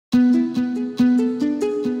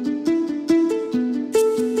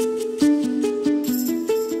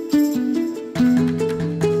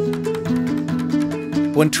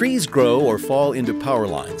When trees grow or fall into power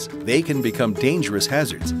lines, they can become dangerous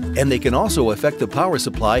hazards, and they can also affect the power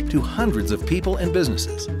supply to hundreds of people and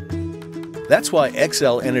businesses. That's why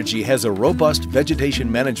Xcel Energy has a robust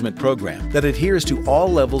vegetation management program that adheres to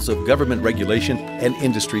all levels of government regulation and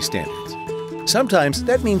industry standards. Sometimes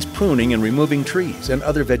that means pruning and removing trees and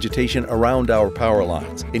other vegetation around our power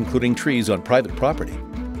lines, including trees on private property.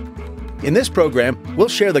 In this program, we'll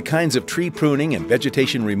share the kinds of tree pruning and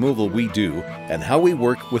vegetation removal we do and how we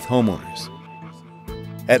work with homeowners.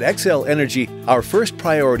 At Xcel Energy, our first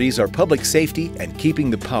priorities are public safety and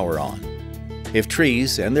keeping the power on. If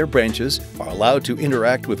trees and their branches are allowed to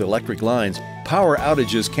interact with electric lines, power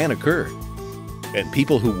outages can occur. And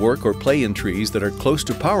people who work or play in trees that are close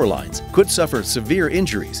to power lines could suffer severe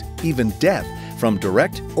injuries, even death, from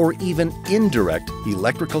direct or even indirect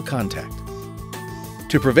electrical contact.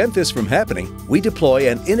 To prevent this from happening, we deploy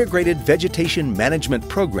an integrated vegetation management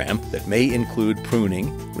program that may include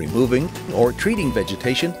pruning, removing, or treating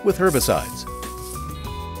vegetation with herbicides.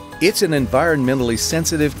 It's an environmentally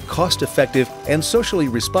sensitive, cost-effective, and socially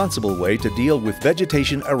responsible way to deal with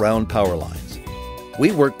vegetation around power lines.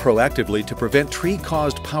 We work proactively to prevent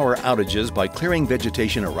tree-caused power outages by clearing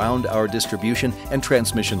vegetation around our distribution and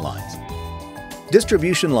transmission lines.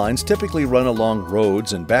 Distribution lines typically run along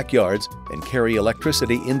roads and backyards and carry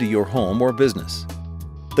electricity into your home or business.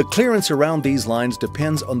 The clearance around these lines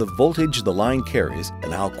depends on the voltage the line carries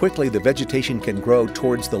and how quickly the vegetation can grow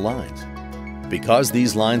towards the lines. Because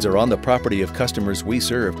these lines are on the property of customers we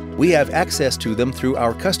serve, we have access to them through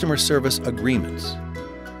our customer service agreements.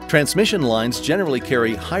 Transmission lines generally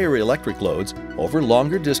carry higher electric loads over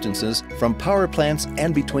longer distances from power plants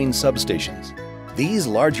and between substations. These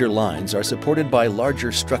larger lines are supported by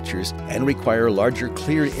larger structures and require larger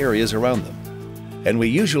cleared areas around them. And we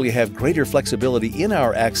usually have greater flexibility in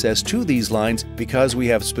our access to these lines because we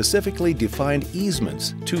have specifically defined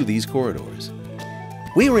easements to these corridors.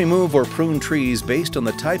 We remove or prune trees based on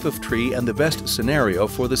the type of tree and the best scenario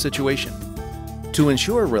for the situation. To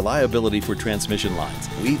ensure reliability for transmission lines,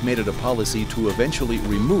 we've made it a policy to eventually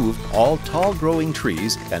remove all tall-growing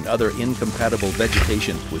trees and other incompatible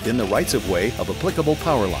vegetation within the rights-of-way of applicable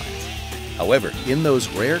power lines. However, in those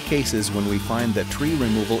rare cases when we find that tree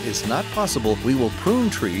removal is not possible, we will prune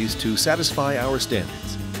trees to satisfy our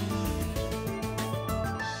standards.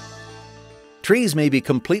 Trees may be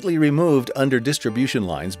completely removed under distribution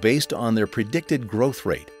lines based on their predicted growth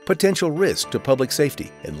rate, potential risk to public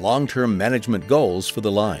safety, and long-term management goals for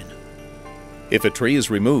the line. If a tree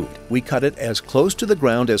is removed, we cut it as close to the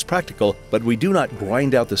ground as practical, but we do not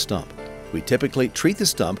grind out the stump. We typically treat the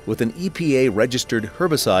stump with an EPA-registered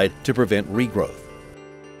herbicide to prevent regrowth.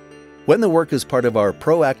 When the work is part of our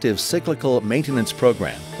proactive cyclical maintenance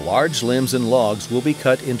program, large limbs and logs will be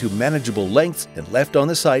cut into manageable lengths and left on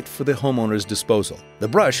the site for the homeowner's disposal. The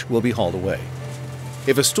brush will be hauled away.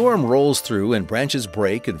 If a storm rolls through and branches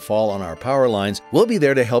break and fall on our power lines, we'll be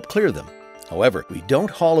there to help clear them. However, we don't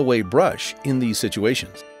haul away brush in these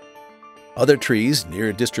situations. Other trees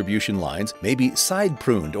near distribution lines may be side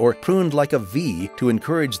pruned or pruned like a V to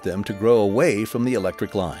encourage them to grow away from the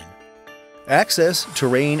electric line. Access,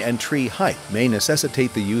 terrain, and tree height may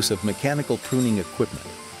necessitate the use of mechanical pruning equipment.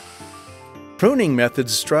 Pruning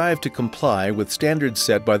methods strive to comply with standards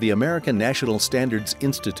set by the American National Standards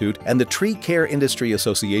Institute and the Tree Care Industry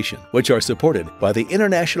Association, which are supported by the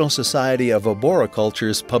International Society of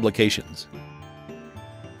Arboriculture's publications.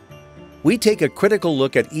 We take a critical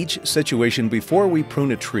look at each situation before we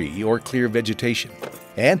prune a tree or clear vegetation.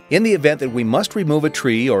 And in the event that we must remove a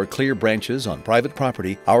tree or clear branches on private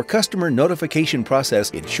property, our customer notification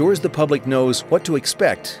process ensures the public knows what to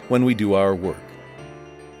expect when we do our work.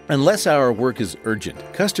 Unless our work is urgent,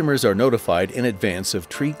 customers are notified in advance of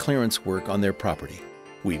tree clearance work on their property.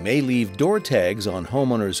 We may leave door tags on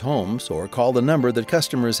homeowners' homes or call the number that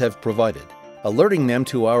customers have provided, alerting them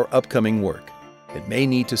to our upcoming work. It may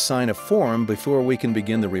need to sign a form before we can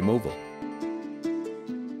begin the removal.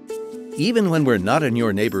 Even when we're not in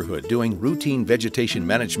your neighborhood doing routine vegetation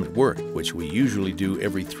management work, which we usually do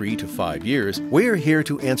every 3 to 5 years, we're here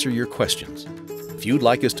to answer your questions. If you'd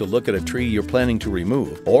like us to look at a tree you're planning to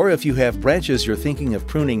remove, or if you have branches you're thinking of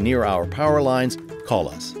pruning near our power lines, call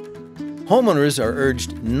us. Homeowners are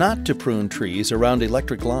urged not to prune trees around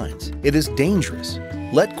electric lines. It is dangerous.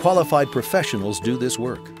 Let qualified professionals do this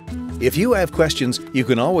work. If you have questions, you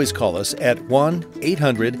can always call us at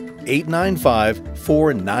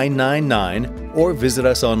 1-800-895-4999 or visit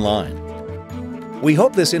us online. We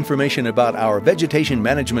hope this information about our vegetation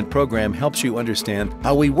management program helps you understand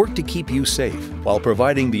how we work to keep you safe while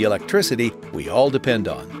providing the electricity we all depend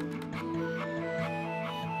on.